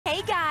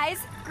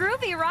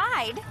groovy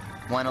ride.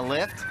 Want a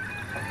lift?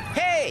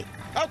 Hey!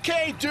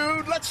 Okay,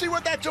 dude, let's see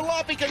what that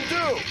jalopy can do!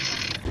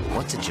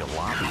 What's a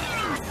jalopy?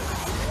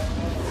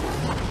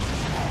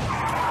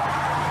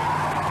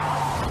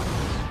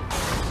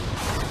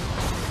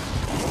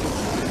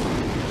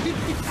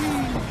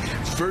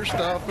 First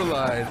off the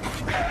line.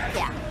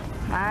 Yeah,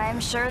 I'm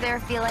sure they're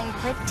feeling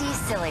pretty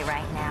silly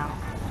right now.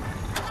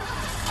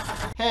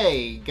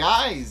 Hey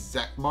guys,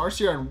 Zack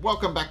here, and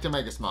welcome back to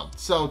Megas Month.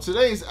 So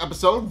today's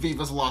episode,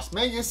 Viva's Las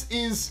Megas,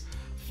 is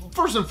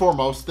first and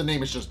foremost, the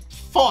name is just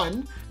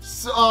fun.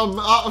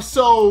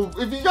 So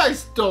if you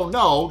guys don't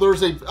know,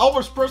 there's a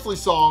Elvis Presley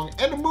song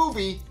and a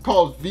movie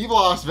called Viva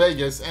Las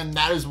Vegas, and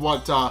that is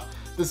what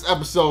this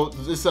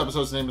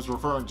episode's name is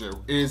referring to.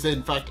 It is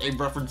in fact a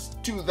reference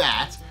to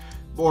that.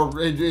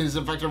 Or it is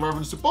in fact a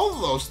reference to both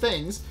of those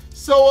things.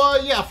 So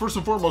yeah, first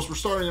and foremost, we're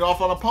starting it off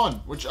on a pun,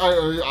 which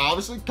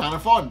obviously kind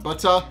of fun.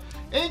 But in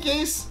any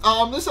case,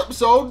 this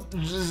episode,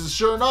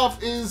 sure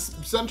enough, is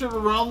centered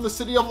around the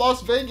city of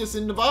Las Vegas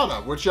in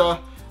Nevada, which I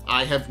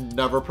have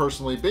never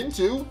personally been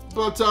to,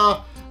 but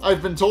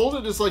I've been told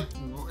it is like,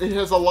 it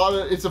has a lot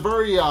of, it's a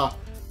very,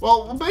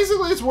 well,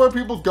 basically it's where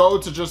people go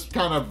to just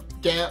kind of,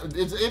 it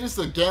is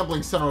the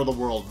gambling center of the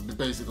world,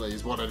 basically,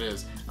 is what it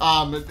is.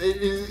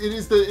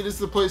 It is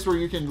the place where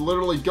you can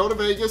literally go to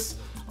Vegas,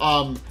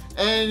 and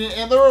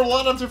there are a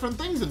lot of different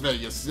things in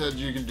Vegas that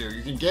you can do.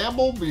 You can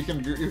gamble, but you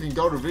can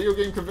go to video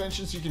game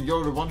conventions, you can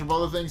go to a bunch of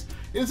other things.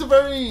 It is a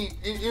very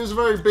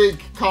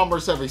big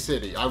commerce-heavy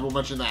city. I will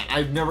mention that.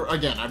 I've never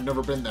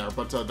been there,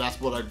 but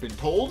that's what I've been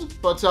told.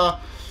 But in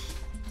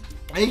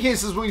any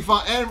case, as we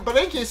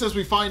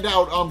find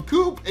out,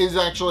 Coop is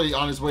actually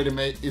on his way to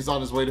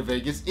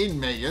Vegas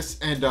in Vegas,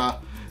 and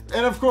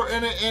of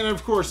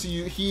course,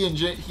 he,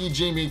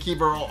 Jamie, and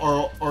Kiva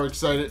are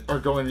excited, are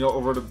going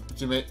over to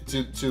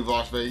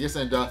Las Vegas,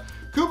 and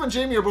Coop and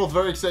Jamie are both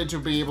very excited to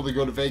be able to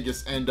go to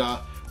Vegas, and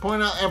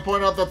point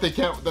out that they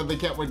can't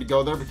wait to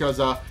go there because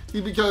as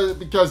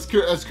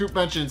Coop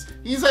mentions,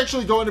 he's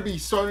actually going to be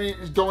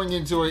going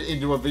into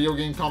a video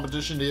game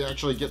competition to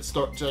actually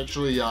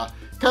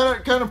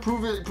kind of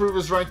prove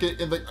his rank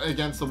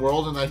against the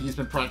world, and that he's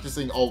been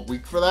practicing all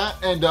week for that.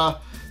 And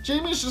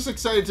Jamie's just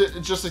excited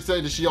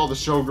to see all the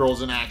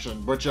showgirls in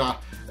action, which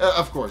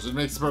of course it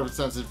makes perfect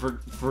sense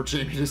for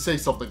Jamie to say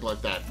something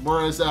like that.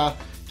 Whereas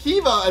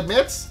Kiva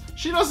admits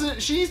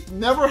she's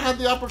never had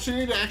the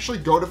opportunity to actually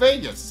go to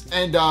Vegas,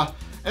 and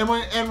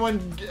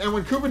when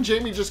Coop and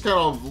Jamie just kind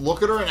of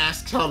look at her and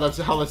ask how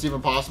that's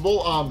even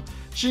possible,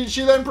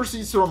 she then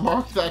proceeds to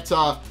remark that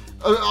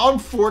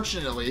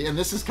unfortunately, and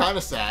this is kind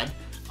of sad,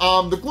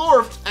 the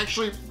Glorft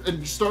actually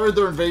started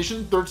their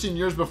invasion 13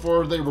 years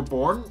before they were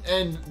born,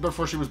 and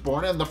before she was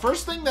born, and the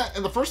first city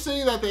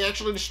that they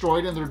actually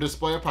destroyed in their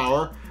display of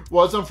power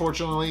was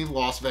unfortunately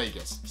Las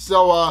Vegas.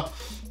 So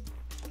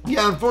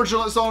yeah,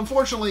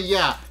 unfortunately,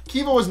 yeah,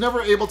 Kiva was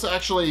never able to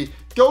actually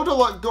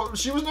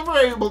she was never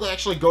able to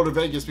actually go to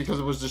Vegas because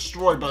it was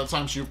destroyed by the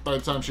time she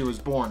was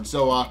born.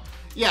 So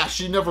yeah,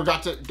 she never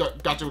got to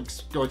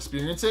go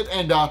experience it,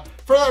 and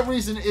for that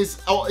reason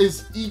is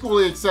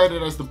equally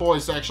excited as the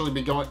boys to actually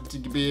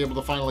be able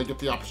to finally get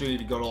the opportunity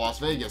to go to Las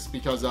Vegas,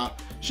 because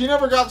she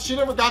never got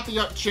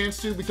the chance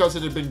to, because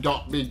it had been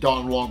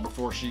gone long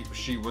before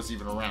she was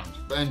even around.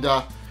 And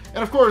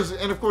of course,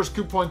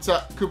 Coop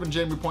and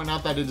Jamie point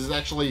out that it is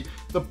actually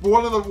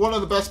one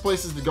of the best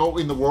places to go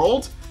in the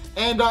world,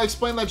 and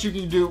explain that you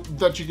can do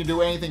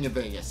anything in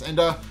Vegas. And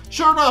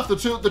sure enough,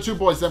 the two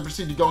boys then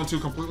proceed to go into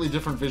completely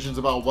different visions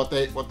about what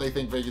they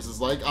think Vegas is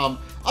like.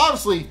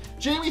 Obviously,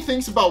 Jamie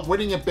thinks about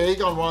winning it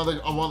big on one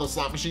of the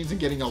slot machines and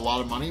getting a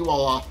lot of money,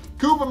 while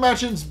Coop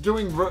mentions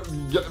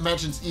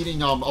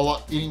eating a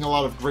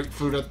lot of great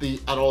food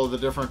at all of the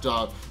different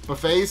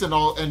buffets and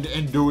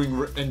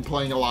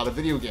playing a lot of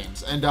video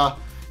games. And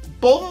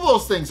both of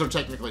those things are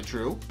technically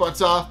true,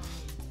 but of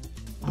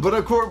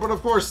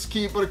course,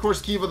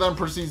 Kiva then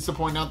proceeds to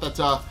point out that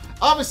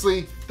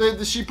obviously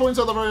she points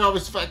out the very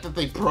obvious fact that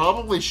they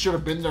probably should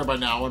have been there by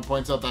now, and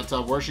points out that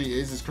where she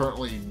is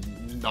currently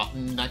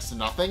next to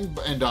nothing,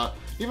 and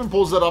even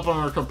pulls that up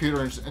on her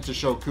computer and to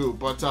show Coop.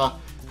 But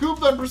Coop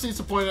then proceeds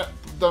to point out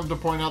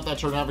that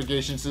her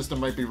navigation system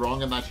might be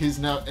wrong, and that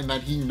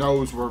he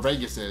knows where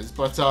Vegas is.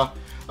 But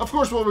of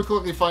course, what we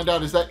quickly find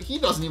out is that he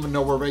doesn't even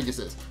know where Vegas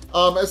is.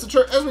 As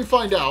we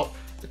find out,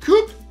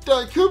 Coop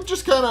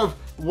just kind of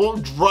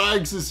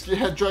drags his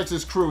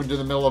crew into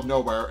the middle of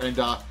nowhere, and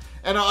the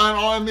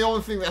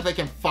only thing that they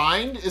can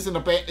find is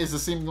a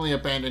seemingly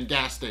abandoned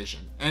gas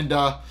station, and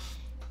of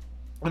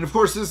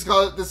course this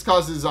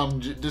causes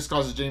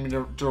Jamie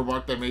to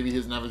remark that maybe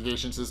his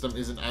navigation system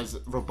isn't as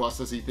robust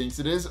as he thinks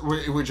it is,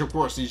 which of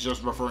course he's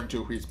just referring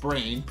to his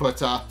brain.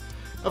 But of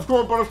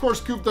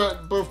course Coop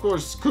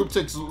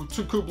takes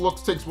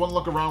one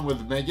look around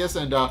with Megas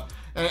and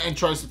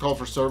tries to call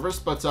for service,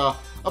 but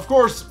of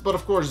course,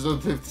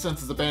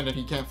 since it's abandoned,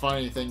 he can't find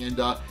anything, and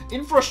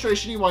in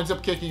frustration, he winds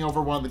up kicking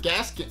over one of the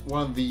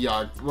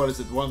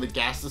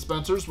gas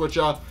dispensers, which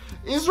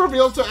is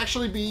revealed to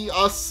actually be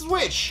a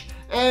switch.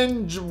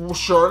 And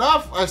sure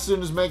enough, as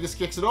soon as Megas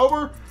kicks it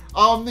over,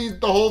 the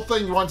whole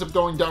thing winds up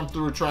going down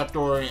through a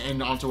trapdoor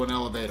and onto an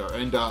elevator,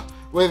 and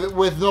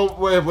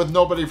with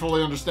nobody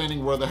fully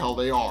understanding where the hell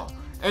they are.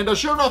 And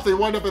sure enough, they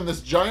wind up in this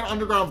giant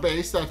underground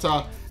base that,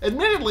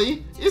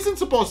 admittedly, isn't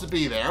supposed to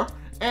be there.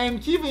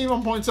 And Kiva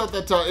even points out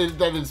that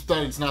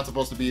it's not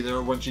supposed to be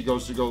there when she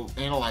goes to go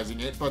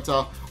analyzing it, but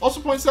also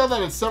points out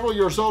that it's several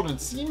years old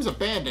and seems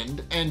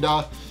abandoned, and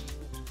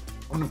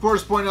of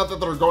course point out that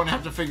they're going to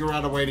have to figure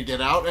out a way to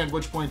get out, at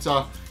which point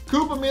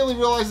Coop immediately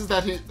realizes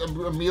that he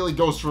immediately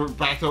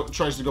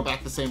tries to go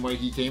back the same way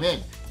he came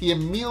in. He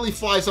immediately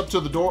flies up to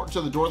the door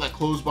that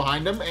closed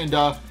behind him,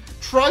 and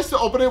tries to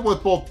open it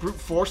with both brute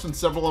force and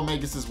several of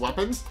Megas'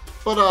 weapons,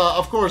 but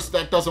of course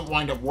that doesn't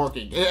wind up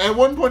working. At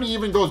one point he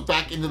even goes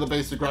back into the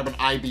base to grab an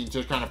I-beam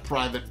to kind of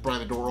pry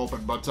the door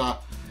open, but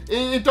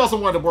it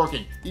doesn't wind up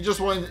working. It just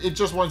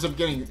winds up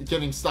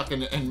getting stuck,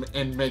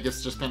 and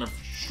Megas just kind of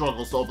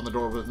struggles to open the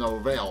door with no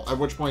avail. At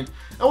which point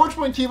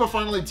Kiva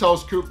finally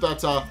tells Coop that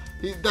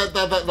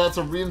that's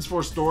a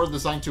reinforced door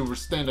designed to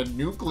withstand a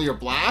nuclear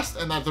blast,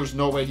 and that there's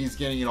no way he's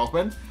getting it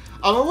open.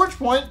 At which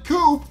point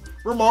Coop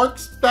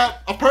remarks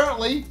that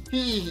apparently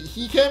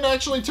he can't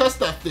actually test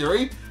that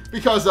theory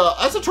because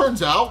as it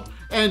turns out,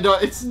 and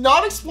it's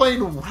not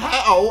explained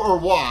how or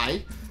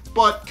why,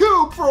 but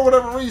Coop, for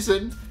whatever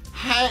reason,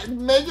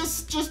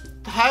 Megas just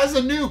has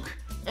a nuke,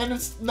 and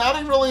it's not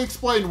even really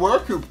explained where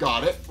Coop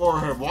got it or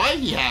why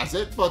he has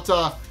it, but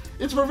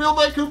it's revealed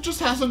that Coop just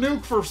has a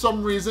nuke for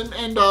some reason,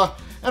 and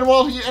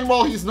while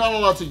he's not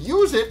allowed to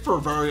use it for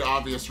very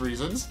obvious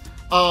reasons,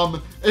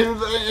 and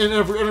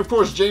of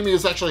course Jamie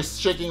is actually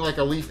shaking like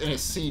a leaf in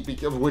his seat,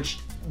 because which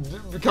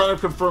kind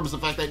of confirms the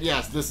fact that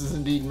yes, this is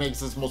indeed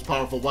Megas' most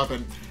powerful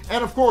weapon,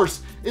 and of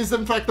course is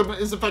in fact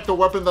a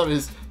weapon that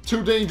is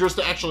too dangerous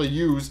to actually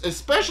use,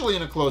 especially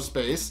in a closed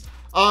space.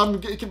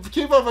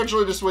 Kiva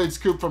eventually dissuades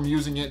Coop from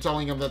using it,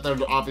 telling him that they're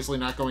obviously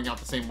not going out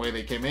the same way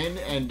they came in,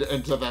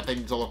 and so that they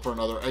need to look for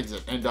another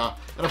exit. And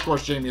of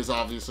course Jamie is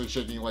obviously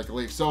shaking like a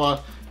leaf.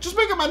 So just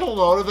make a mental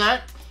note of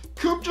that.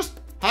 Coop just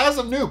has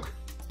a nuke.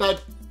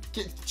 That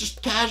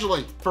just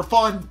casually, for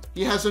fun,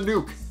 he has a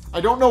nuke. I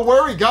don't know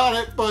where he got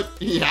it, but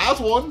he has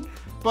one.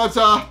 But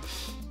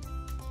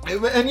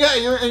and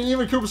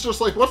even Coop's just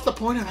like, what's the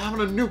point of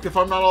having a nuke if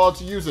I'm not allowed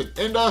to use it?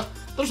 And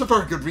there's a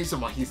very good reason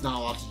why he's not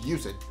allowed to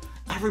use it.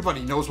 Everybody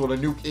knows what a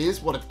nuke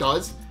is, what it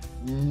does.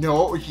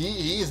 No,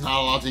 he's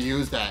not allowed to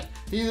use that.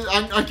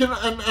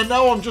 And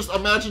now I'm just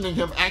imagining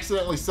him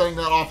accidentally setting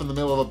that off in the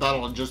middle of a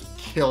battle and just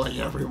killing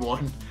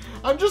everyone.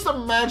 I'm just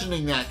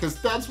imagining that, because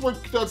that's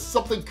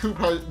something Coop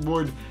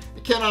would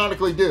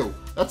canonically do.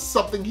 That's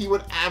something he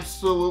would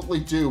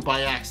absolutely do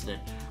by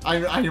accident.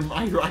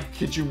 I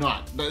kid you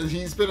not.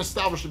 He's been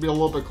established to be a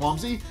little bit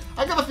clumsy.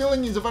 I got a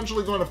feeling he's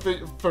eventually going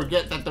to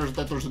forget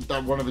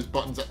that one of his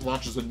buttons that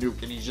launches a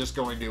nuke, and he's just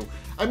going to.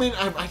 I mean,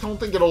 I don't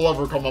think it'll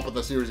ever come up in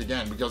the series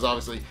again, because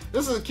obviously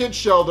this is a kids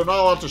show. They're not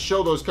allowed to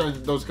show those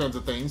kinds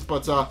of things.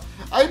 But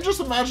I'm just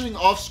imagining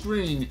off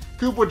screen,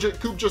 Coop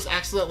just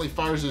accidentally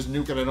fires his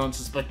nuke at an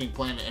unsuspecting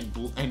planet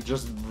and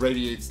just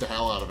radiates the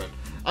hell out of it.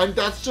 And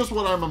that's just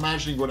what I'm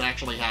imagining would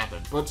actually happen.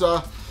 But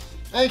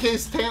in any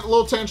case,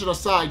 little tangent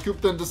aside,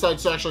 Coop then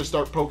decides to actually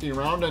start poking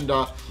around and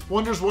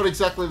wonders what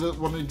exactly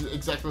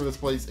this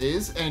place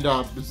is, and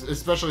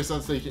especially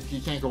since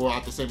he can't go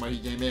out the same way he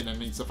came in and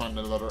needs to find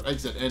another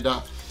exit. And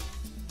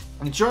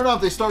sure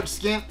enough, they start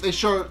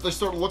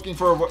looking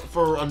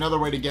for another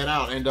way to get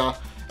out, and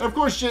of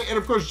course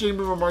Jamie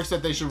remarks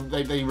that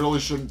they really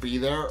shouldn't be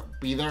there,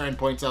 and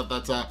points out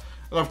that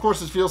and of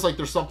course it feels like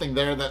there's something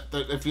there, that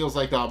it feels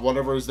like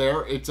whatever is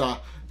there, it's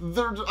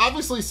there's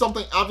obviously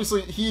something.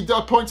 Obviously, he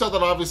points out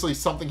that obviously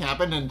something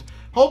happened, and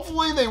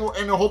hopefully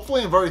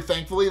and very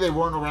thankfully they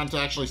weren't around to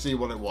actually see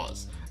what it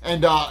was.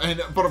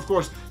 But of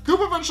course, Coop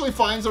eventually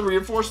finds a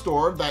reinforced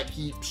door that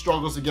he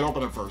struggles to get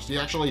open at first. He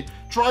actually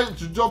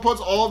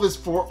puts all of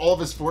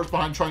his force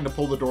behind trying to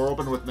pull the door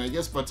open with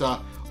Megas, but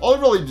all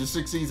he really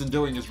succeeds in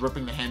doing is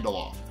ripping the handle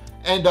off.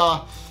 And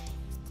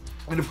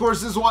of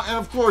course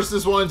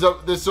this winds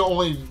up. This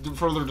only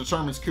further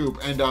determines Coop,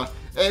 and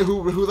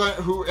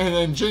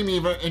Jamie,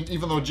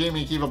 even though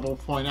Jamie and Kiva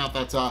both point out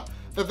that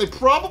they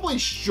probably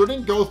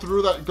shouldn't go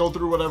through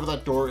whatever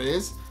that door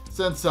is,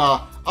 since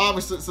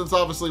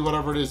obviously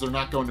whatever it is, they're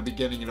not going to be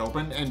getting it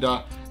open, and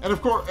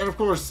of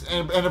course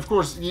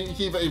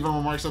Kiva even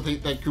remarks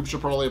that Coop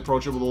should probably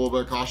approach it with a little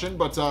bit of caution,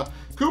 but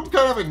Coop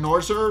kind of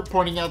ignores her,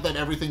 pointing out that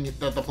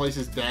the place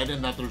is dead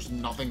and that there's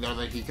nothing there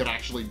that he could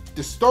actually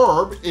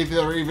disturb, if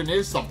there even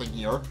is something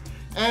here,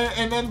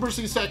 and then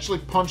proceeds to actually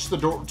punch the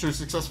door to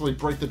successfully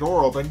break the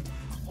door open,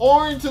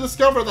 only to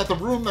discover that the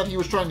room that he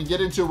was trying to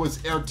get into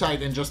was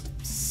airtight and just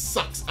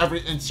sucks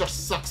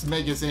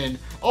Megas in,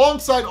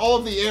 alongside all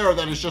of the air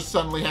that is just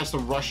suddenly has to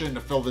rush in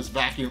to fill this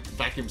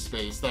vacuum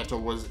space that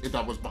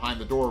was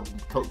behind the door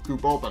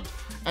Coop opened,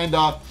 and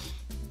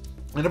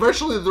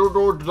eventually the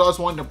door does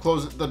wind up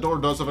closing. The door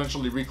does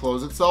eventually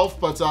reclose itself,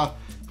 but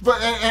But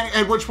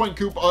at which point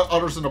Coop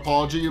utters an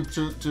apology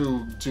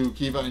to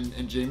Kiva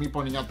and Jamie,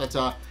 pointing out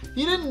that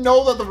he didn't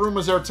know that the room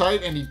was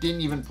airtight, and he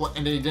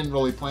didn't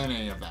really plan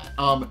any of that.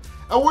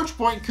 At which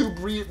point Coop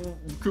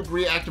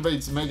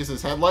reactivates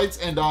Megas' headlights,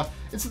 and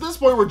it's at this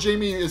point where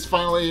Jamie is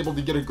finally able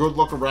to get a good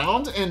look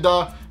around and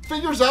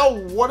figures out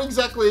what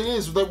exactly it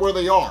is where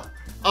they are.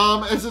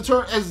 As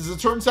it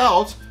turns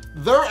out,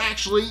 they're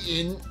actually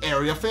in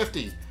Area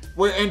 50.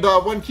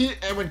 When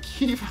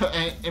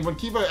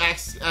Kiva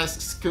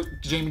asks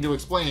Jamie to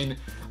explain,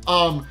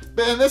 and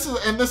this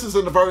is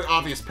a very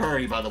obvious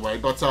parody, by the way,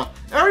 but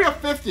Area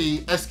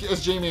 50,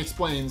 as Jamie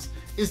explains,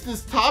 is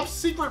this top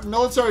secret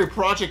military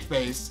project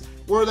base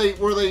where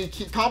they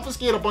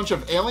confiscate a bunch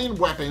of alien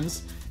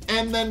weapons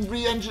and then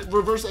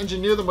reverse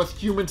engineer them with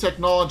human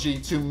technology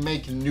to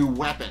make new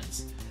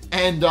weapons.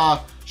 And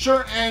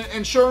sure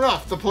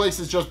enough, the place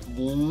is just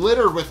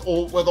littered with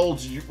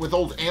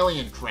old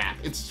alien crap.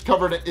 It's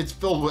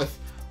filled with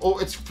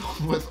old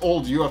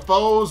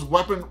UFOs,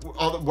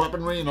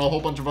 weaponry, and a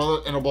whole bunch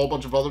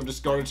of other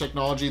discarded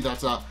technology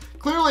that's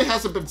clearly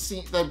hasn't been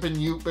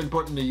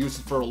put into use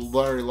for a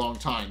very long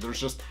time.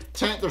 There's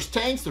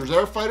tanks, there's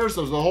air fighters,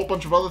 there's a whole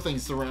bunch of other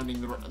things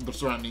surrounding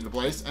the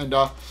place, and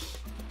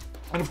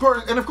of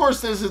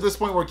course, this is this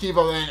point where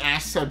Kiva then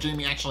asks how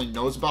Jamie actually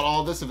knows about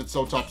all of this if it's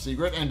so top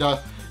secret, and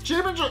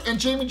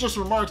Jamie just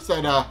remarks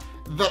that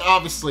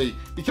obviously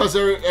because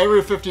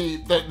Area 50,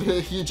 that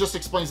he just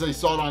explains that he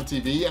saw it on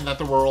TV and that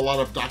there were a lot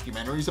of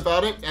documentaries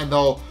about it, and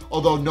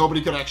although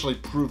nobody could actually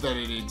prove that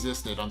it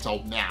existed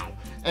until now,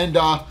 and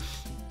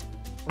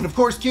of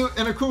course Coop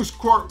then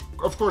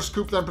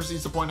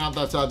proceeds to point out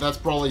that that's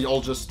probably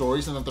all just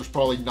stories and that there's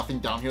probably nothing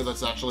down here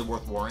that's actually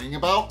worth worrying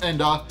about.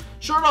 And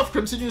sure enough,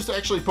 continues to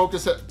actually poke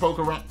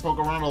around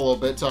a little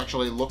bit to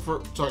actually look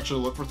for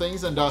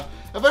things, and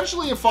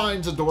eventually it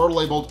finds a door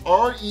labeled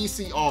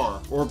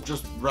RECR, or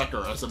just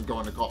Wrecker, as I'm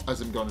going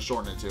to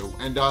shorten it to.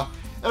 And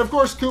of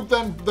course Coop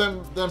then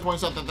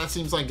points out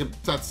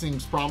that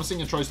seems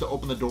promising and tries to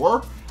open the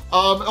door.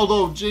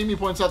 Although Jamie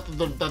points out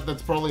that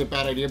that's probably a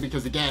bad idea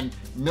because, again,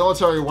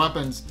 military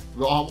weapons,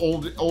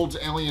 old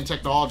alien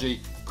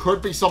technology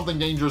could be something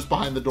dangerous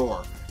behind the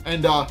door.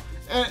 And of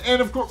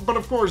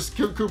course,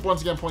 Coop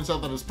once again points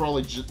out that there's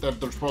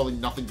probably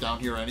nothing down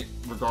here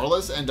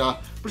regardless, and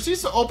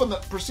proceeds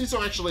to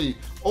actually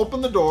open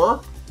the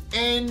door.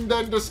 And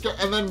then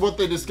what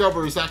they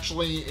discover is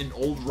actually an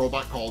old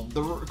robot called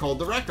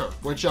the Wrecker,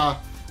 which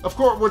of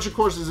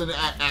course is an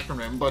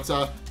acronym, but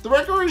the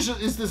Wrecker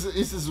is this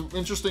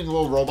interesting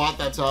little robot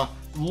that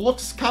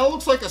looks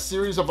like a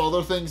series of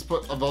other things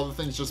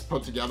just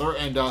put together,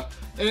 and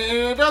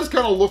it does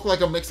kind of look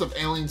like a mix of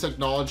alien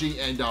technology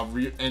and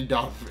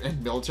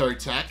military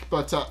tech,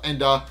 but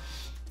and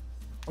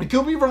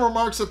Coop even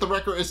remarks that the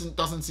Wrecker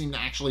doesn't seem to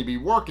actually be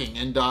working,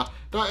 and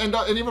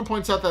even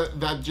points out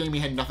that Jamie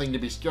had nothing to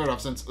be scared of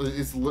since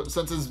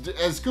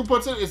as Coop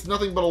puts it, it's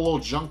nothing but a little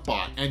junk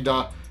bot, and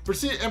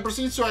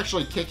proceeds to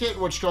actually kick it,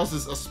 which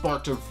causes a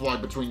spark to fly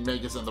between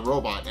Megas and the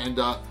robot, and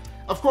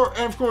of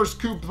course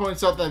Coop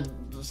points out that,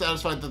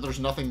 satisfied that there's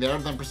nothing there,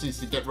 then proceeds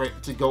to get ready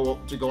to go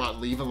out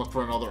and leave and look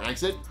for another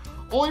exit,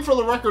 only for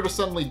the Wrecker to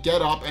suddenly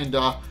get up and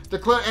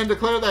declare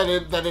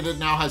that it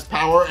now has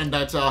power and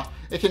that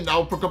it can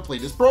now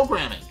complete its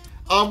programming.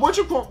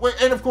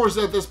 Of course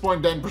at this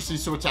point then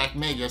proceeds to attack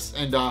Megas,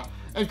 and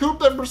Coop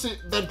then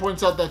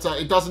points out that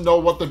it doesn't know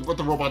what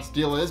the robot's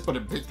deal is, but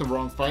it picked the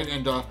wrong fight,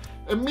 and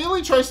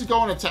immediately tries to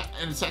go and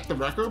attack the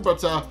Wrecker,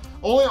 but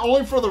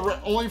only for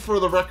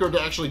the Wrecker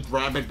to actually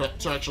grab him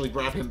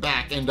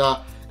back, and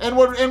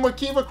what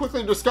Kiva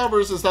quickly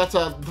discovers is that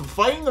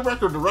fighting the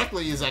Wrecker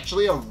directly is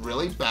actually a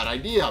really bad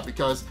idea,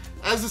 because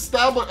as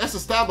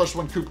established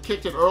when Coop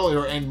kicked it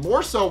earlier, and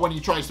more so when he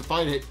tries to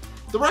fight it,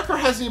 the Wrecker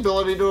has the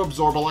ability to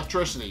absorb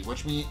electricity,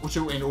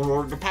 in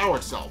order to power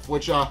itself,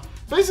 which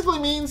basically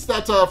means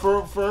that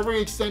for every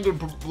extended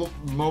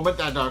moment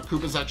that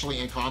Coop is actually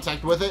in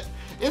contact with it,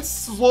 it's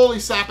slowly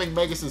sapping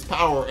Megas'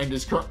 power in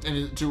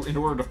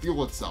order to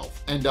fuel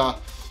itself. And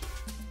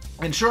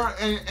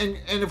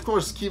of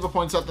course Kiva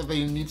points out that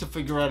they need to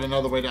figure out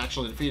another way to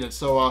actually defeat it.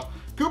 So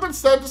Coop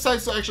instead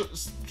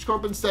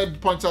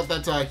points out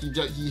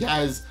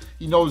that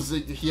he knows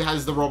that he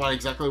has the robot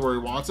exactly where he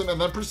wants him, and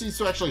then proceeds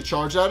to actually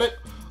charge at it,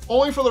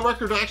 only for the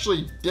Wrecker to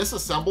actually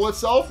disassemble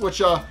itself,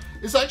 which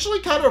is actually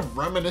kind of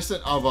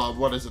reminiscent of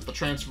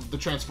the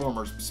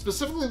Transformers,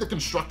 specifically the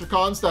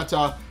Constructicons that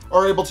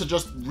are able to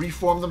just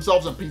reform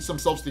themselves and piece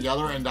themselves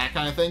together and that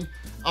kind of thing.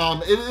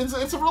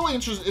 It's a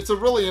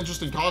really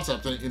interesting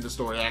concept in the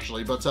story,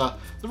 actually, but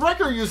the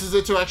Wrecker uses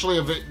it to actually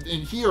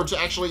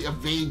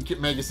evade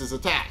Megas'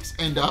 attacks,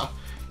 and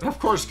of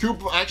course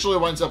Coop actually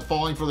winds up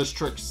falling for this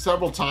trick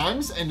several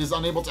times and is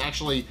unable to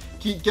actually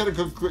get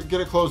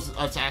a close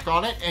attack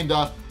on it, and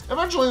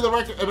eventually the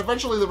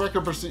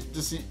Wrecker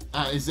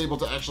is able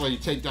to actually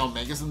take down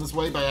Megas in this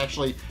way by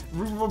actually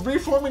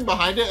reforming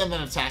behind it and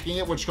then attacking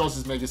it, which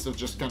causes Megas to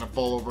just kind of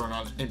fall over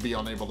and be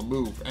unable to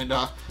move. And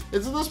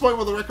it's at this point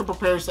where the Wrecker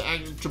prepares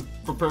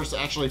to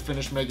actually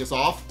finish Megas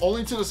off,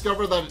 only to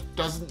discover that it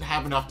doesn't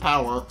have enough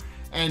power,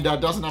 and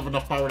doesn't have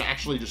enough power to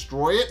actually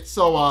destroy it.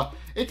 So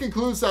it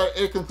concludes that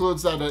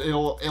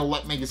it'll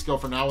let Megas go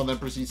for now, and then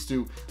proceeds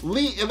to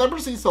leave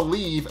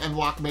and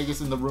lock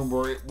Megas in the room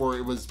where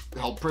it was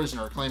held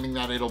prisoner, claiming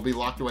that it'll be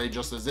locked away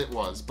just as it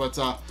was. But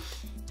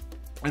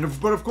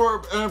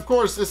of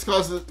course, this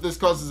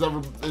causes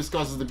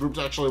the group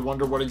to actually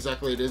wonder what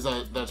exactly it is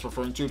that's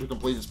referring to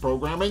complete its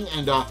programming,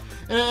 and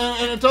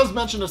it does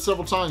mention it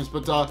several times,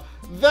 but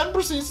then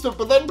proceeds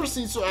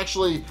to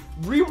actually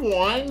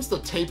rewinds the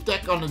tape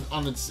deck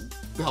on its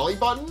belly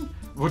button,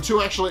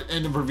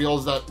 and it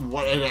reveals that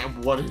what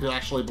it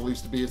actually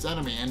believes to be its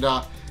enemy, and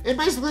it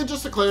basically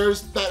just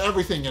declares that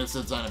everything is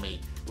its enemy,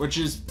 which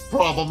is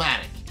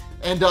problematic,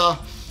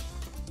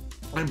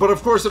 but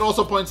of course, it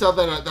also points out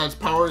that its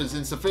power is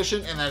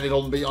insufficient and that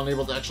it'll be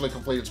unable to actually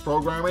complete its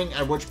programming,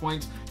 at which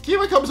point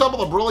Kiva comes up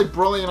with a really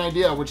brilliant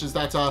idea, which is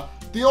that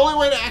the only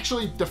way to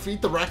actually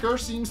defeat the Wrecker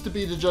seems to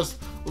be to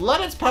just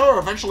let its power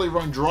eventually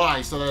run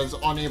dry so that it's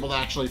unable to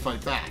actually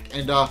fight back.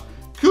 And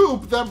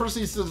Coop then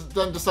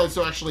decides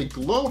to actually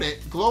gloat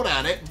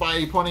at it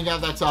by pointing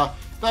out that's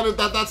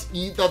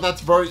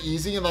very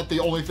easy, and that the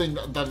only thing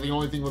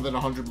within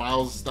 100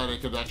 miles that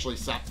it could actually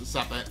sap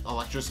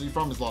electricity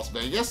from is Las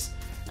Vegas.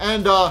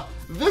 And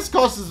this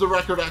causes the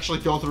Wrecker to actually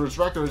go through its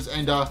records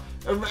and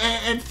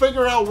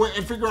figure out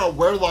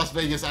where Las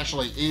Vegas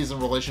actually is in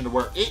relation to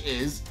where it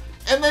is,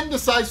 and then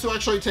decides to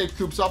actually take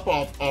Coop's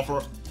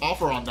offer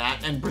on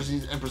that and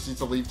proceeds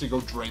to leave to go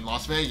drain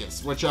Las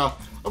Vegas, which of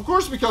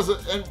course becomes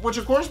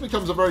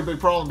a very big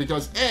problem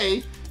because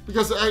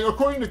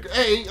according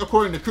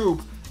to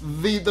Coop,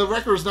 the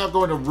Wrecker is now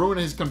going to ruin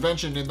his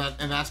convention, and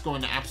that's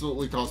going to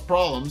absolutely cause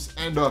problems,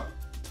 and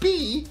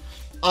B,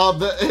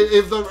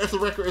 if the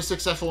Wrecker is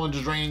successful in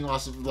draining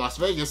Las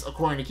Vegas,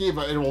 according to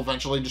Kiva, it will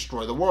eventually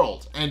destroy the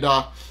world. And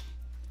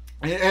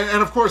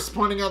of course,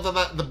 pointing out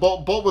that with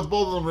both of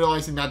them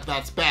realizing that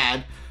that's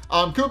bad,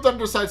 Coop then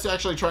decides to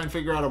actually try and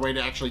figure out a way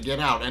to actually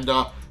get out. And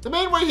the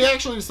main way he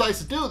actually decides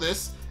to do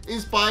this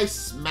is by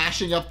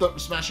smashing up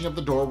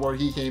the door where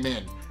he came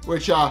in,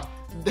 which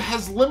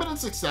has limited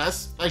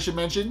success, I should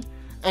mention.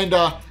 And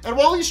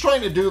while he's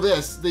trying to do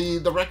this,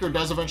 the Wrecker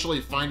does eventually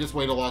find its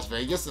way to Las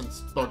Vegas and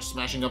starts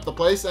smashing up the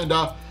place.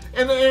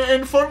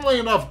 And funnily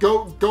enough,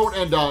 Goat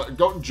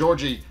and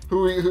Georgie,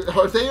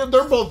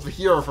 they're both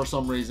here for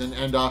some reason.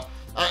 And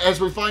as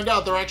we find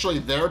out, they're actually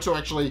there to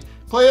actually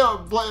play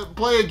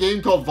a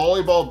game called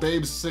Volleyball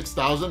Babes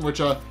 6000, which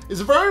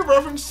is a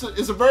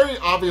very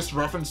obvious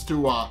reference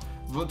to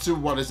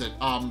what is it?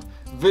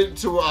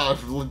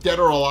 To Dead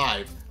or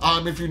Alive.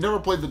 If you've never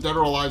played the Dead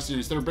or Alive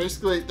series, they're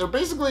basically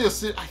specifically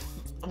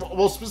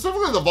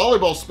the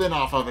volleyball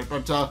spin-off of it,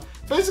 but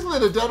basically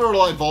the Dead or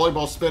Alive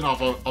volleyball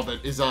spin-off of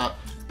it is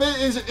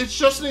it's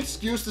just an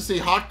excuse to see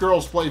hot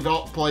girls play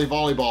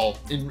volleyball,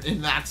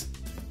 and that's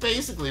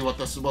basically what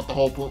the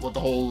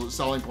whole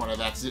selling point of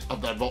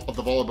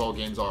the volleyball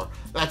games are.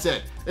 That's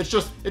it. It's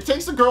just, it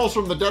takes the girls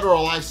from the Dead or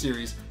Alive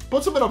series,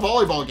 puts them in a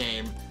volleyball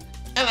game,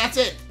 and that's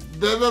it.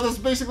 That's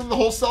basically the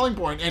whole selling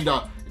point. And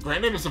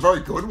granted, it's a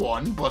very good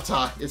one, but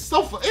it's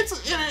still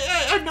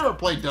I've never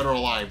played Dead or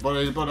Alive, but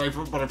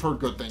I've heard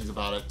good things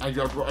about it.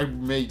 I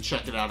may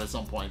check it out at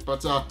some point.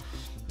 But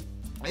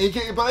in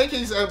case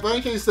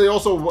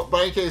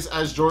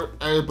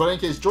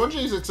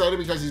Georgie is excited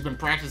because he's been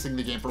practicing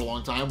the game for a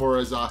long time,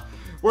 whereas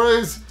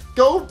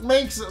Goat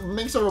makes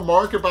a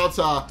remark about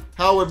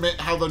how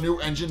the new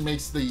engine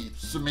makes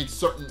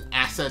certain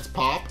assets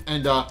pop,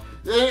 and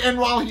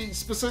while he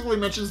specifically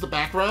mentions the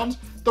background,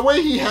 the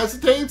way he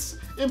hesitates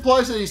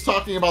implies that he's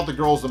talking about the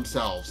girls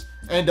themselves,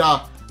 and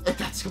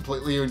that's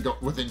completely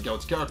within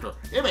Goat's character.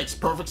 It makes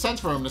perfect sense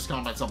for him to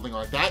comment something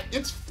like that.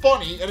 It's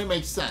funny and it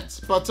makes sense,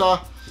 but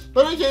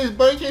in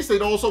case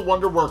they'd also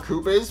wonder where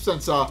Coop is,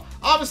 since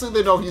obviously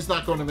they know he's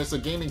not going to miss a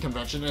gaming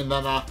convention, and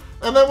then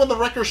when the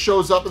Wrecker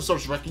shows up and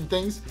starts wrecking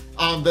things,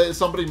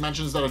 somebody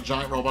mentions that a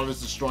giant robot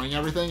is destroying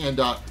everything, and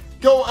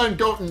Goat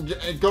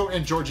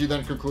and Georgie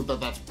then conclude that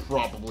that's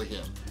probably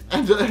him,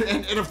 and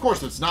of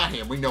course it's not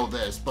him. We know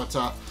this, but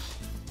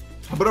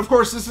of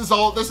course this is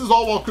all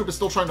while Coop is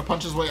still trying to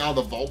punch his way out of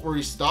the vault where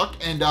he's stuck,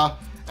 and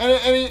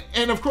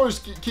of course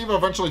Kiva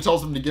eventually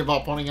tells him to give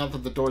up, pointing out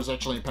that the door is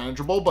actually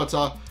impenetrable, but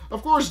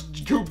of course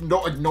Coop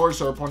ignores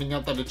her, pointing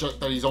out that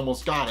he's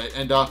almost got it,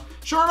 and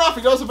sure enough,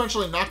 he does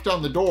eventually knock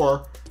down the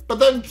door, but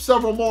then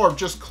several more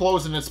just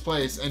close in its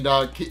place, and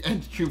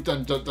Coop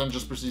then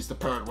just proceeds to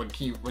parrot what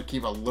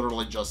Kiva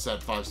literally just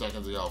said 5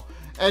 seconds ago,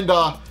 and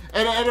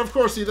of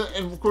course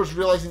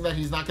realizing that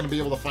he's not going to be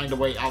able to find a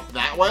way out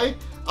that way,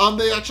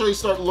 they actually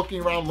start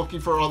looking around, looking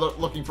for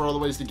other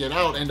ways to get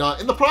out, and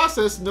in the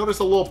process, notice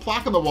a little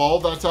plaque on the wall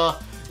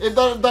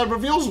that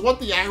reveals what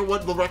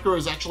the Wrecker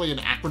is actually an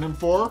acronym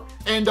for,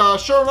 and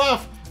sure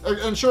enough,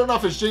 and sure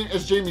enough, as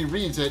Jamie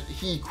reads it,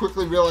 he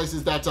quickly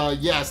realizes that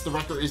yes, the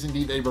wrecker is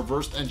indeed a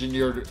reverse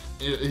engineered.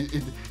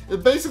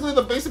 Basically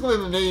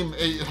the name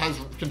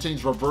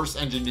contains reverse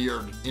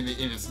engineered in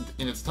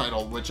its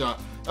title, which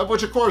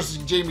of course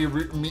Jamie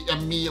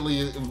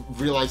immediately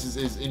realizes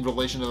is in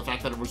relation to the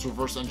fact that it was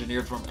reverse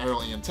engineered from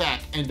alien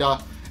tech, and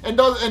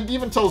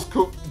even tells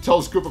Coop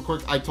a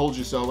quick "I told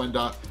you so," and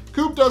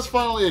Coop does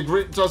finally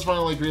agree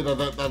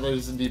that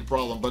is indeed a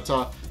problem, but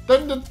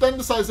then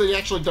decides that he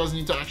actually does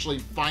need to actually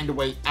find a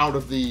way out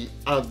of the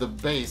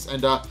base,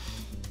 and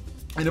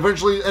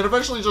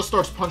eventually just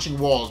starts punching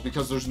walls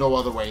because there's no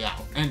other way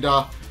out.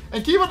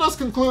 And Kiva does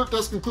conclude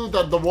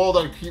that the wall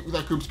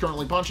that Coop's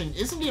currently punching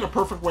is indeed a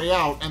perfect way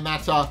out, and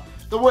that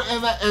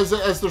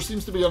as there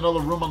seems to be another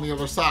room on the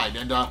other side,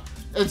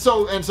 and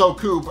so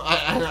Coop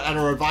at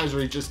her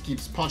advisory just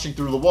keeps punching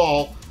through the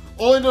wall,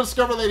 only to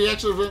discover that he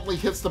accidentally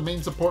hits the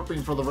main support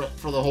beam for the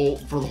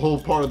whole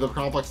part of the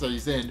complex that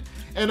he's in,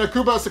 and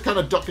Coop has to kind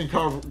of duck and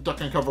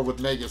cover with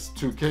Megas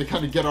to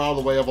kind of get out of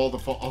the way of all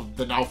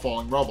the now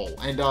falling rubble,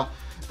 and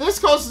this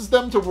causes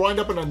them to wind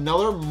up in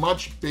another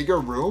much bigger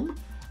room,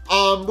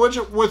 which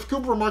with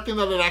Coop remarking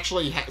that it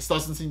actually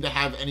doesn't seem to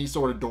have any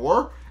sort of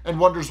door, and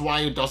wonders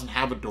why it doesn't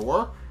have a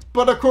door.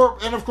 But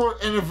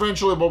and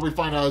eventually what we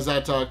find out is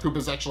that Coop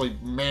has actually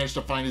managed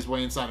to find his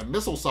way inside a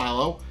missile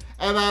silo,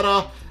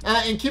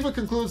 and Kiva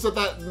concludes that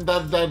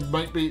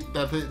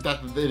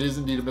it is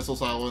indeed a missile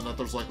silo and that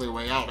there's likely a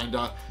way out. And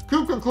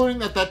Coop, concluding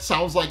that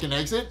sounds like an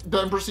exit,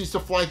 then proceeds to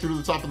fly through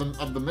the top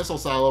of the missile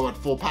silo at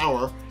full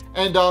power,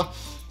 and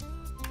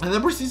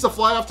then proceeds to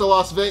fly off to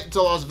Las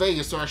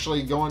Vegas to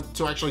actually go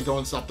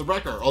and stop the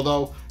wrecker.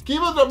 Although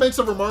Kiva makes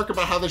a remark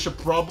about how they should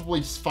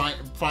probably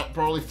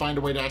find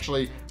a way to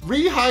actually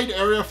re-hide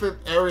Area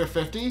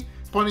 50,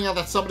 pointing out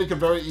that somebody could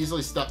very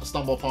easily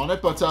stumble upon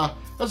it. But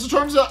as it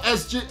turns out,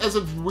 as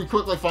we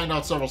quickly find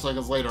out several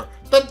seconds later,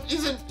 that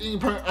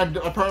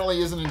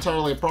apparently isn't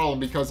entirely a problem,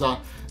 because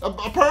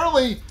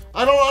apparently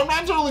I'm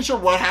not entirely sure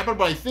what happened,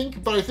 but I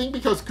think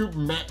because Coop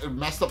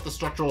messed up the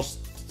structural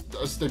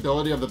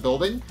stability of the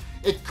building,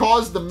 it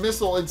caused the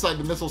missile inside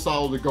the missile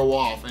silo to go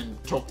off and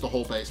took the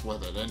whole base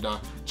with it. And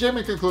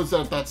Jamie concludes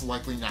that that's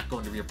likely not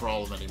going to be a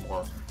problem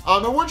anymore.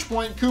 At which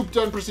point, Coop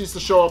then proceeds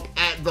to show up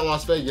at the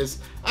Las Vegas,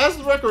 as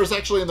the wrecker is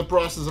actually in the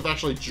process of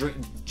actually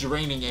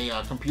draining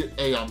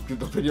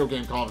the video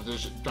game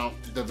competition,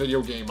 the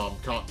video game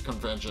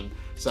convention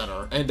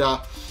center,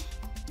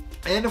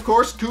 and of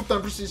course, Coop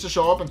then proceeds to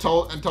show up and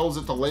tells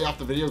it to lay off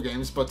the video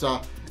games, but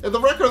the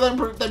wrecker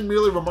then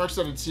merely remarks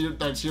that it's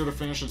here to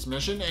finish its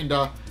mission, and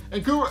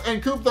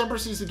Coop then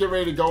proceeds to get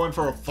ready to go in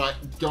for a fight,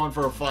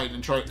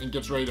 and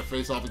gets ready to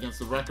face off against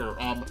the wrecker.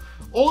 And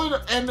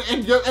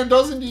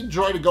does indeed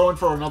try to go in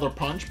for another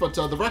punch, but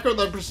the wrecker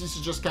then proceeds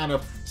to just kind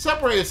of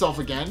separate itself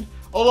again.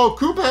 Although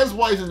Coop has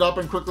wisened up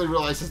and quickly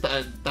realizes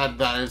that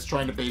it's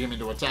trying to bait him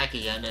into attack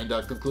again, and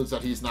concludes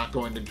that he's not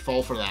going to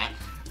fall for that.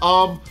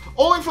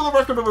 Only for the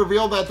wrecker to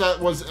reveal that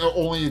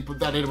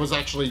it was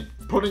actually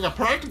putting a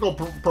practical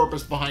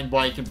purpose behind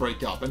why it can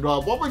break up. And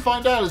what we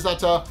find out is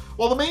that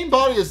while the main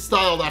body is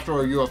styled after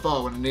a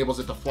UFO and enables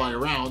it to fly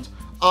around,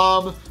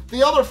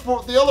 the other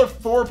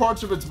four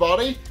parts of its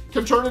body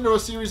can turn into a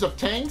series of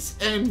tanks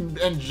and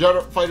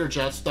fighter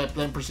jets that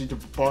then proceed to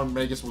bomb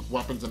Megas with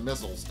weapons and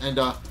missiles.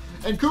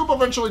 And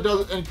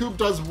Coop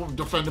does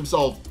defend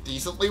himself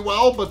decently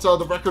well, but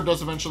the wrecker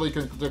does eventually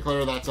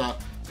declare that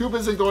Coop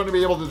isn't going to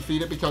be able to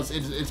defeat it because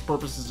its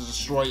purpose is to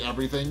destroy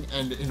everything,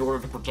 and in order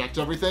to protect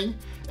everything,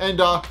 and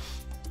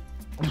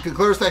he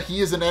declares that he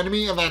is an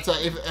enemy, and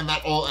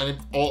that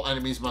all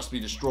enemies must be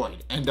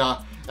destroyed. And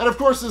of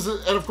course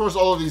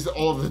all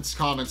of its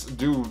comments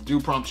do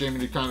prompt Jamie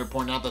to kind of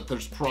point out that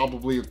there's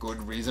probably a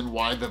good reason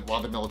why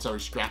the military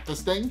scrapped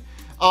this thing.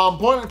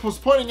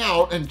 Pointing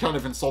out and kind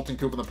of insulting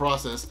Coop in the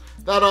process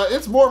that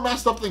it's more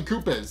messed up than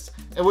Coop is,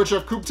 in which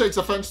Coop takes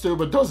offense to,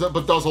 but does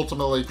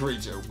ultimately agree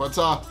to. But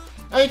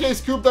in any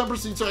case, Coop then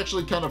proceeds to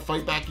actually kind of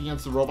fight back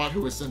against the robot,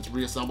 who has since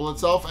reassembled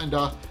itself, and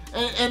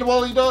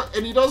while he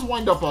does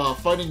wind up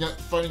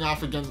facing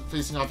off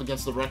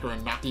against the wrecker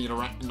and knocking it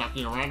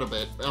around a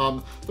bit.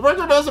 The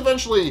wrecker does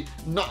eventually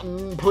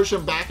push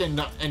him back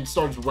and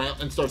starts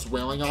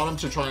wailing on him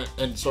to try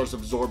and starts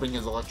absorbing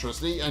his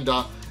electricity, and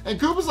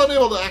Coop is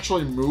unable to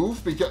actually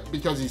move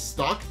because he's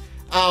stuck.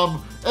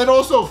 And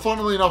also,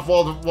 funnily enough,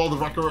 while the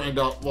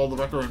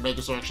wrecker and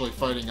Megas are actually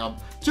fighting,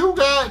 two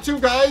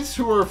guys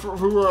who are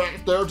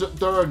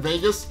there in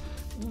Vegas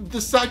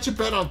decide to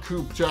bet on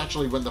Coop to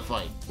actually win the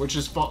fight, which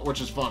is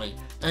funny,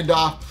 and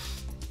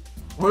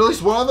or at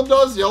least one of them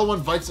does. The other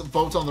one bets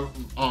on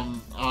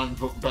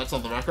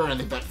the wrecker, and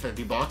they bet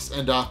 $50,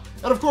 and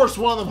of course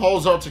one of them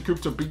hauls out to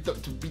Coop to beat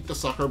the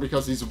sucker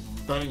because he's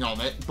betting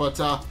on it, but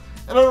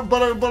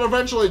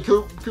eventually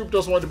Coop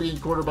does want to be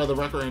cornered by the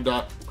wrecker, and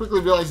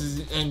quickly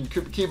realizes, and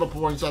Kiva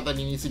points out that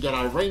he needs to get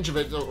out of range of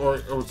it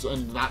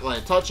and not let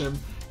it touch him,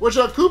 which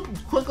Coop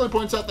quickly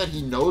points out that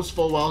he knows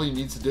full well he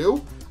needs to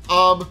do.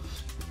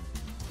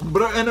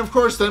 And of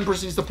course, then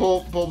proceeds to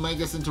pull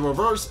Megas into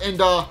reverse, and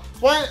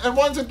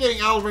winds up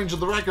getting out of range of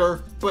the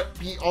wrecker. But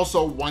he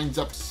also winds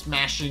up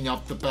smashing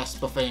up the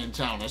best buffet in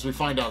town. As we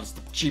find out, it's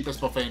the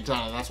cheapest buffet in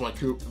town, and that's why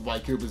Coop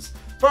is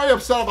very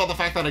upset about the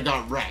fact that it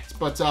got wrecked.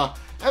 But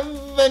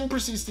and then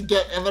proceeds to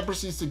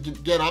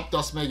get up,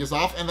 dust Megas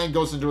off, and then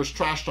goes into his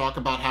trash talk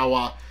about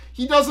how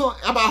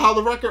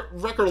the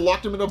wrecker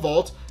locked him in a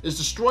vault, is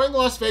destroying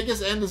Las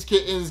Vegas and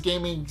his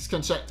gaming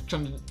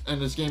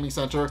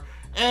center.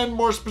 And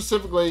more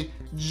specifically,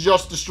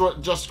 just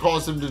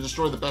caused him to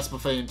destroy the best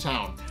buffet in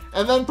town.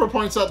 And then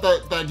points out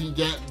that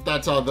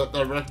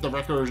the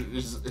wrecker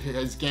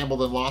has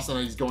gambled and lost,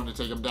 and he's going to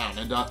take him down.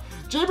 And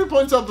Jamie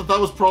points out that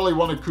was probably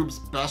one of Coop's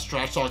best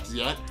trash talks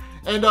yet.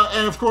 And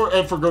of course,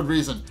 and for good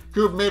reason.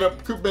 Coop made a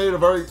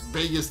very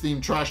Vegas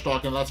themed trash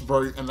talk, and that's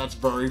very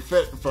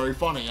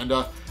funny. And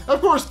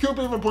of course, Coop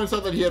even points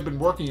out that he had been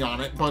working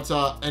on it, but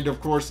and of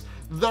course,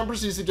 then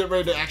proceeds to get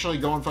ready to actually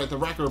go and fight the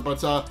wrecker.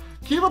 But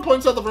Kiva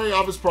points out the very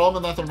obvious problem,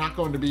 and that they're not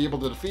going to be able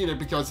to defeat it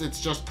because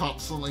it's just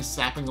constantly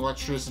sapping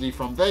electricity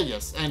from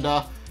Vegas. And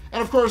of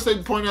course, they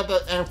points out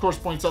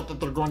that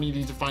they're going to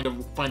need to find a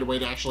way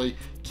to actually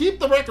keep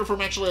the wrecker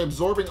from actually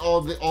absorbing all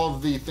of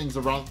the things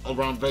around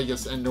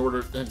Vegas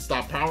and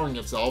stop powering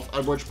itself.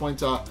 At which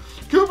point,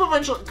 Coop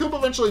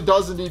eventually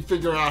does indeed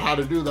figure out how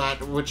to do that,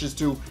 which is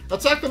to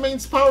attack the main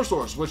power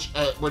source. Which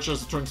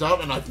as it turns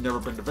out, and I've never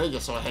been to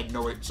Vegas, so I have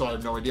no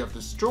idea if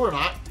this is true or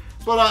not.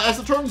 But as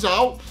it turns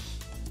out,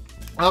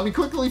 he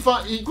quickly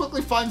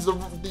finds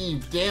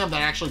the dam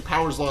that actually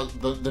powers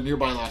the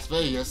nearby Las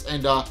Vegas,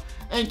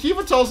 and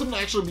Kiva tells him to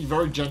actually be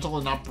very gentle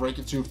and not break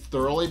it too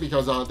thoroughly,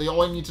 because they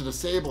only need to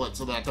disable it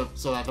so that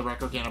the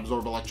wrecker can't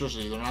absorb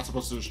electricity. They're not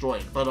supposed to destroy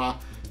it. But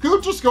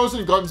Coop just goes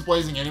in guns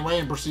blazing anyway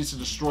and proceeds to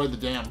destroy the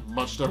dam,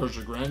 much to her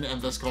chagrin,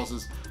 and this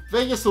causes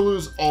Vegas to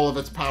lose all of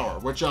its power,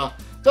 which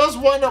does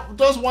wind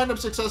up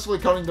successfully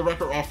cutting the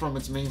wrecker off from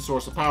its main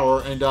source of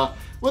power. And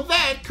with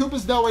that, Coop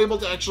is now able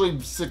to actually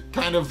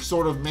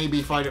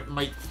maybe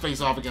might face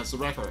off against the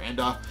wrecker.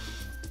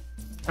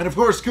 And of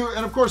course, Coop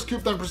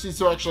then proceeds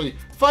to actually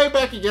fight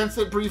back against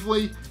it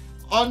briefly,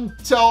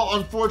 until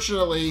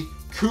unfortunately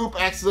Coop,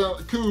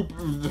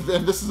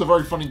 and this is a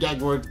very funny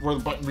gag where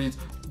the button reads,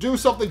 "Do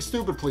something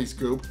stupid, please,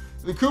 Coop."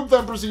 The Coop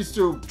then proceeds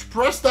to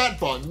press that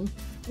button,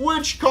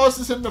 which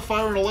causes him to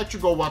fire an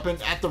electrical weapon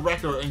at the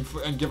wrecker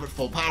and give it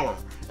full power.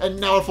 And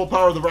now at full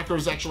power, the wrecker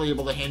is actually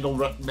able to handle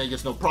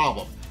Megas no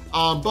problem.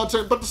 But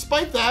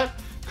despite that,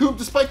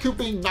 despite Coop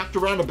being knocked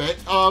around a bit,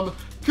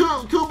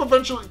 Coop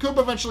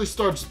eventually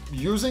starts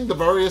using the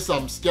various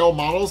scale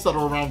models that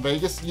are around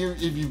Vegas.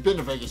 If you've been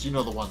to Vegas, you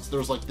know the ones.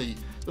 There's like the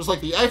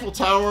Eiffel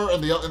Tower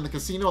and the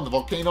casino and the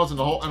volcanoes and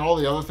all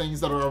the other things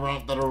that are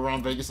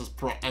around Vegas as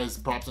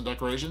props and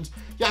decorations.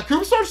 Yeah,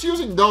 Coop starts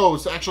using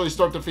those to actually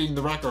start defeating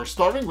the wrecker,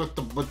 starting with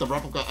the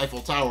replica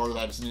Eiffel Tower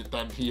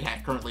that he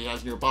currently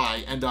has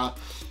nearby, and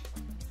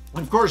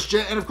of course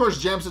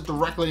jams it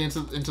directly into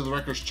the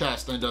wrecker's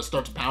chest and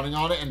starts pounding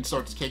on it and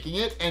starts kicking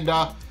it, and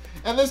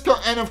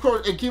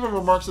Kiva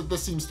remarks that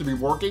this seems to be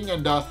working,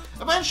 and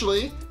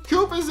eventually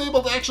Coop is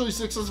able to actually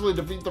successfully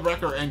defeat the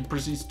wrecker and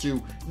proceeds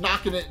to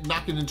knock it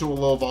into a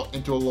little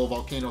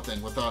volcano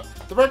thing, with the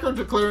wrecker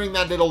declaring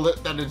that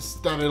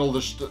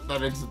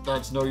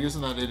that's no use,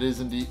 and that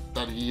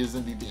he is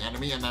indeed the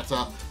enemy, and that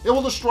it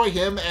will destroy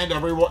him and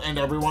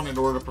everyone in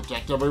order to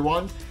protect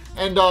everyone.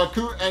 And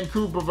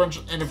Coop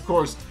eventually, and of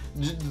course,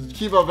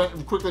 Kiva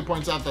quickly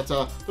points out that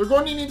they're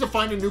going to need to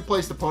find a new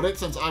place to put it,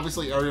 since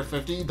obviously Area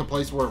 50, the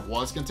place where it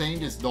was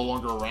contained, is no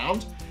longer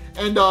around.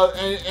 And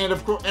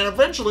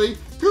eventually,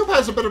 Coop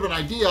has a bit of an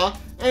idea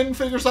and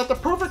figures out the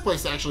perfect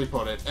place to actually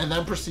put it, and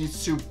then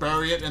proceeds to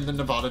bury it in the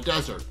Nevada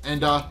desert.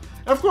 And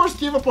of course,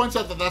 Kiva points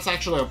out that that's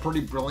actually a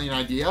pretty brilliant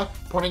idea,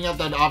 pointing out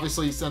that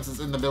obviously, since it's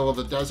in the middle of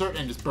the desert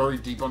and it's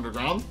buried deep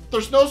underground,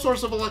 there's no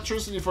source of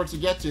electricity for it to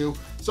get to,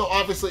 so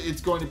obviously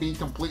it's going to be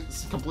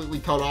completely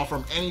cut off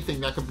from anything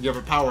that could give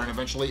it power, and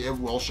eventually it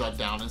will shut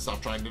down and stop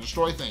trying to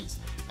destroy things.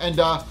 And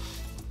of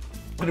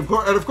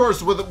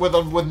course, with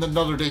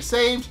another day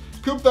saved,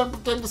 Coop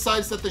then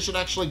decides that they should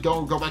actually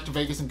go back to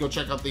Vegas and go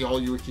check out the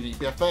all-you-can-eat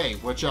buffet,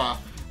 which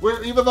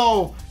even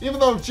though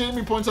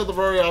Jamie points out the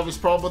very obvious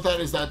problem with that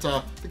is that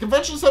the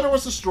convention center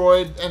was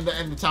destroyed and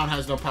the town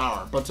has no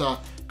power. But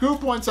Coop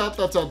points out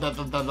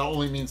that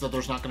only means that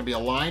there's not going to be a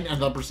line,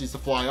 and then proceeds to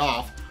fly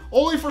off,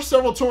 only for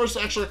several tourists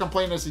to actually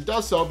complain as he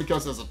does so,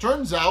 because as it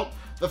turns out,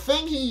 the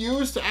thing he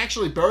used to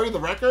actually bury the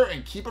wrecker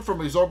and keep it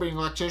from absorbing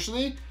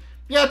electricity,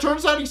 yeah, it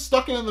turns out he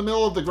stuck it in the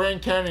middle of the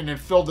Grand Canyon and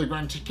filled the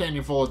Grand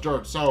Canyon full of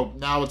dirt, so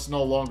now it's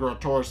no longer a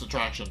tourist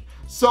attraction.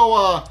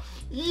 So,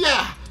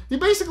 yeah, he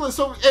basically,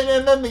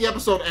 and then the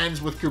episode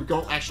ends with Coop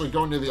actually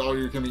going to the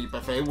all-you-can-eat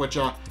buffet, which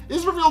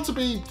is revealed to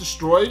be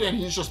destroyed, and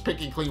he's just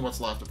picking clean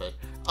what's left of it.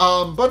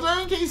 But in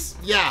any case,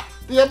 yeah,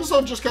 the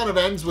episode just kind of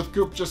ends with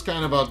Coop just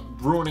kind of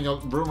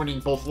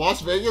ruining both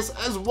Las Vegas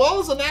as well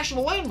as a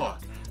national landmark.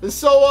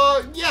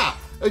 So, yeah,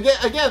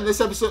 again, this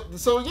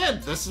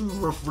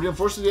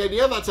reinforces the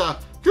idea that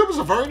Coop is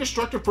a very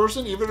destructive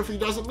person, even if he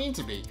doesn't mean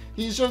to be.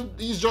 He's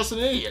just an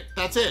idiot.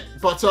 That's it.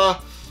 But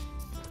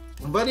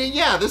But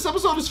yeah, this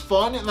episode is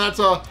fun, and that's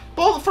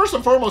well, first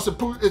and foremost, it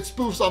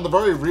spoofs on the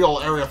very real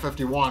Area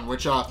 51,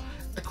 which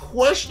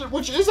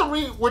which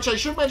I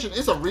should mention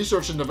is a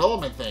research and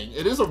development thing.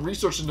 It is a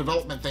research and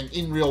development thing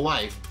in real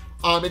life.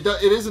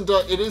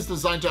 It is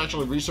designed to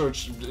actually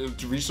research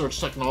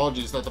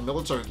technologies that the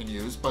military can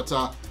use, but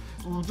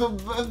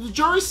the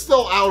jury's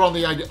still out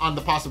on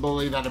the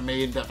possibility that it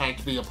may in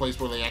fact be a place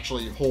where they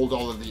actually hold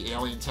all of the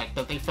alien tech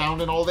that they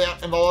found and all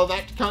of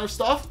that kind of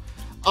stuff.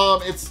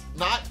 It's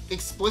not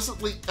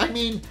explicitly. I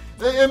mean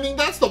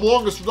that's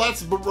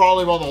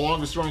probably one of the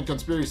longest running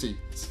conspiracies.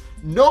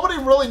 Nobody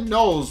really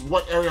knows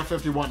what Area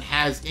 51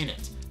 has in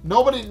it.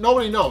 Nobody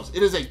knows.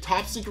 It is a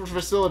top secret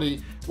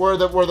facility where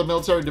the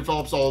military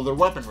develops all of their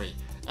weaponry.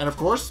 And of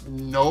course,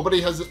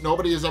 nobody has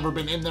ever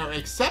been in there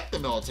except the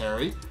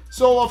military.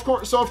 So of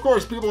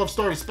course, people have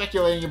started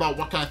speculating about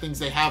what kind of things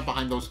they have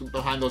behind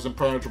those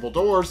impenetrable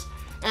doors,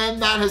 and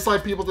that has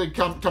led people to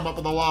come up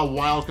with a lot of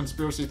wild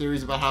conspiracy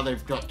theories about how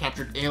they've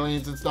captured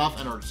aliens and stuff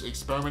and are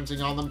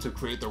experimenting on them to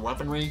create their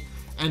weaponry.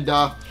 And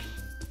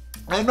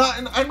I'm not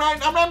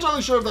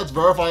entirely sure if that's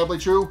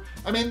verifiably true.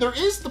 I mean, there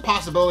is the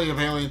possibility of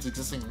aliens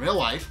existing in real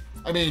life.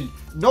 I mean,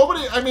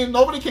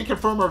 nobody can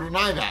confirm or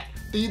deny that.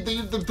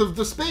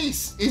 The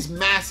space is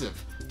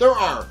massive. There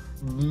are,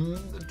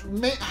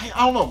 I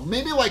don't know,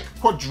 maybe like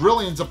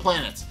quadrillions of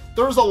planets.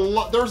 There's a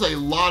lot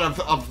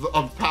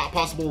of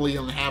possibly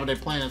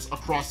inhabited planets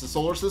across the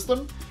solar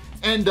system.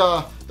 And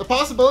the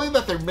possibility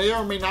that there may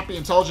or may not be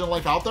intelligent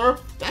life out there,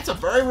 that's a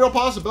very real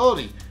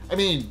possibility. I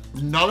mean,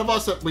 none of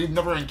us, we've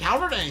never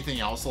encountered anything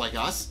else like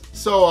us,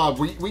 so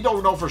we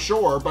don't know for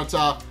sure, but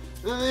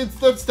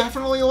that's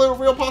definitely a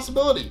real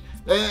possibility.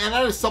 And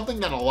that is something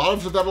that a lot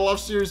of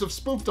series have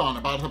spoofed on,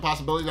 about the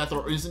possibility that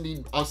there is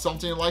indeed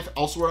something in life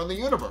elsewhere in the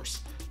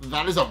universe.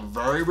 That is a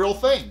very real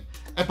thing.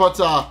 But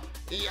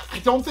I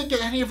don't think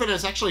any of it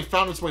has actually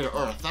found its way to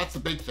Earth. That's the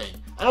big thing.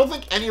 I don't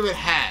think any of it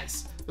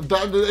has.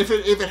 If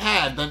it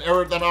had, then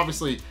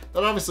obviously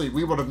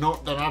we would have known.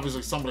 Then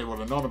obviously somebody would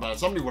have known about it.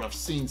 Somebody would have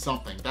seen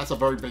something. That's a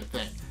very big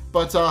thing.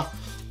 But I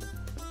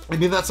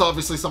mean, that's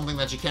obviously something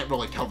that you can't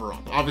really cover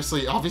up.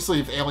 Obviously,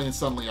 if aliens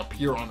suddenly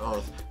appear on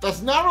Earth,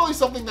 that's not really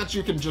something that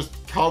you can just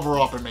cover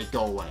up and make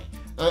go away.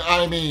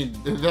 I mean,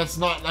 that's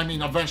not. I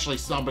mean, eventually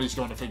somebody's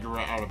going to figure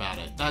out about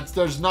it.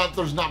 There's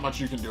not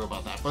much you can do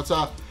about that. But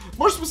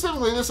more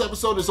specifically, this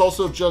episode is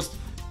also just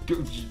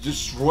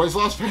destroys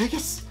Las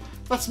Vegas.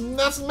 That's the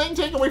main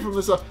takeaway from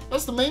this.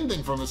 That's the main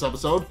thing from this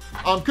episode.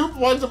 Coop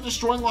winds up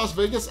destroying Las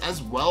Vegas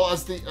as well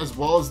as the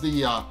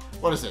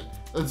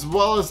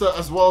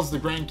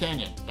Grand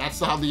Canyon. That's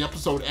how the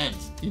episode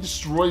ends. He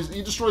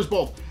destroys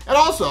both. And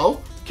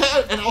also,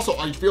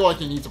 I feel like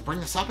I need to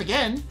bring this up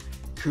again.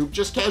 Coop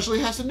just casually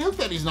has a nuke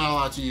that he's not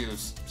allowed to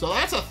use. So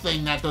that's a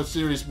thing that the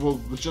series will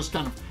just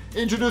kind of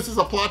introduce as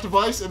a plot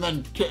device and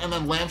then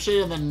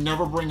lampshade and then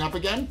never bring up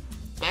again.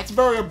 That's a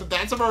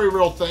very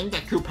real thing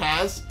that Coop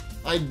has.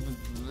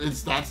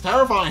 That's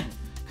terrifying.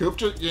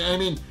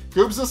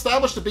 Coop's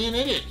established to be an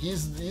idiot.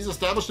 He's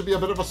established to be a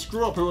bit of a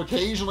screw up who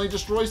occasionally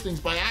destroys things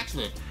by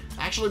accident.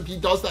 Actually, he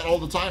does that all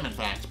the time, in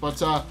fact. But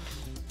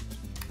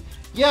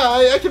yeah,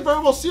 I can very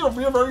well see a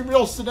very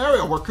real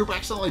scenario where Coop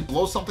accidentally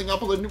blows something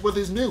up with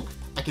his nuke.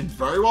 I can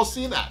very well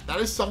see that. That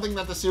is something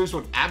that the series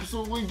would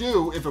absolutely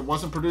do if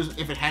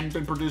it hadn't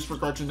been produced for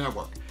Cartoon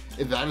Network.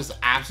 That is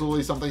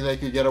absolutely something they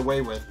could get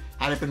away with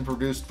had it been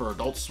produced for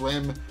Adult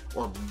Swim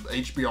or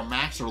HBO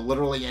Max or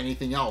literally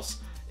anything else.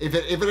 If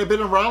it had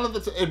been around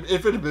for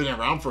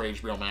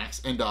HBO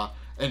Max and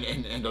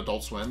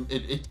Adult Swim,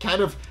 it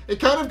kind of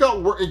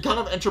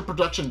entered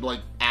production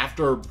like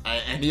after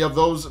any of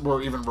those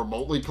were even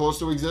remotely close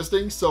to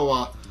existing.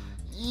 So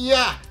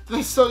yeah,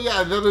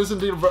 that is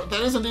indeed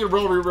a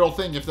real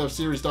thing. If the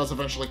series does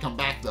eventually come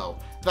back, though,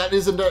 that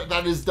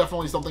is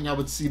definitely something I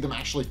would see them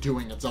actually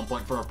doing at some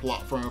point for a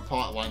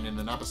plot line in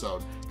an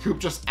episode. Coop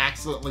just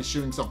accidentally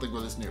shooting something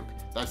with his nuke.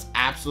 That's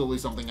absolutely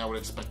something I would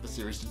expect the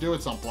series to do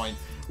at some point,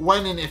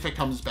 when and if it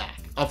comes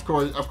back. Of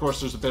course,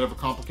 there's a bit of a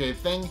complicated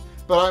thing,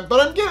 but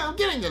I'm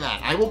getting to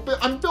that.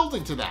 I'm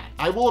building to that.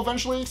 I will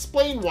eventually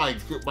explain why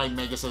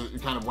Megas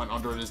kind of went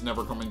under and is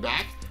never coming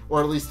back,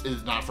 or at least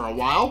is not for a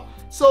while.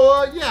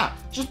 So yeah,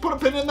 just put a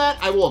pin in that.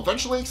 I will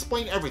eventually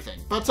explain everything.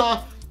 But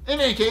in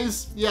any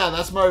case, yeah,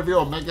 that's my review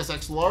of Megas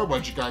XLR. What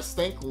did you guys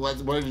think?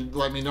 Let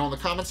me know in the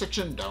comment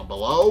section down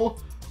below,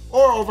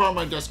 or over on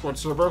my Discord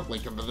server,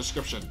 link in the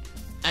description.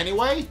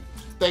 Anyway,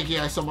 thank you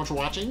guys so much for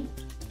watching.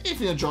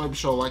 If you enjoyed, be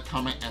sure to like,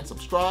 comment, and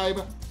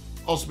subscribe.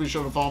 Also, be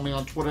sure to follow me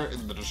on Twitter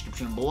in the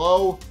description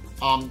below.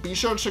 Be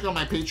sure to check out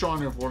my Patreon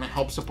if you want to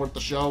help support the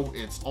show.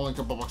 It's only a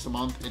couple bucks a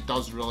month. It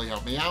does really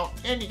help me out.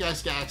 And you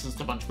guys get access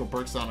to a bunch of cool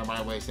perks down on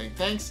my way saying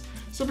thanks.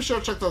 So be sure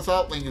to check those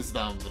out. Link is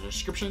down in the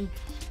description.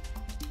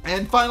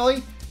 And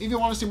finally, if you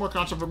want to see more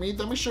content from me,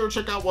 then be sure to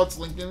check out what's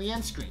linked in the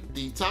end screen.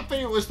 The top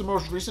video is the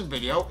most recent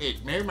video.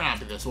 It may or may not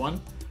be this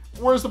one.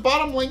 Whereas the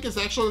bottom link is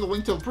actually the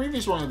link to the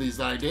previous one of these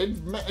that I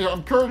did,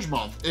 Courage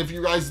Month. If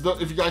you guys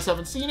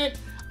haven't seen it,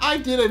 I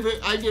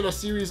did a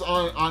series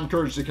on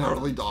Courage the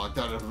Cowardly Dog.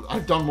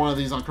 I've done one of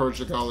these on Courage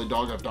the Cowardly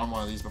Dog. I've done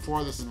one of these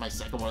before. This is my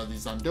second one of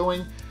these I'm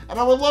doing, and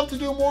I would love to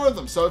do more of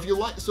them. So if you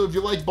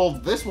like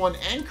both this one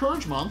and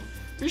Courage Month,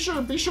 be sure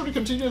to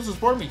continue to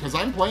support me, because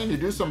I'm planning to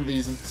do some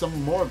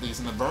more of these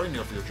in the very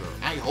near future.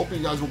 I hope you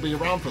guys will be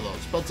around for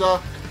those. But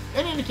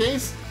in any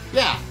case,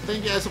 yeah,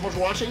 thank you guys so much for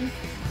watching.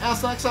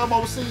 As next time, I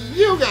will see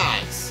you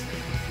guys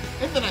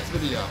in the next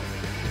video.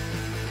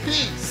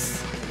 Peace.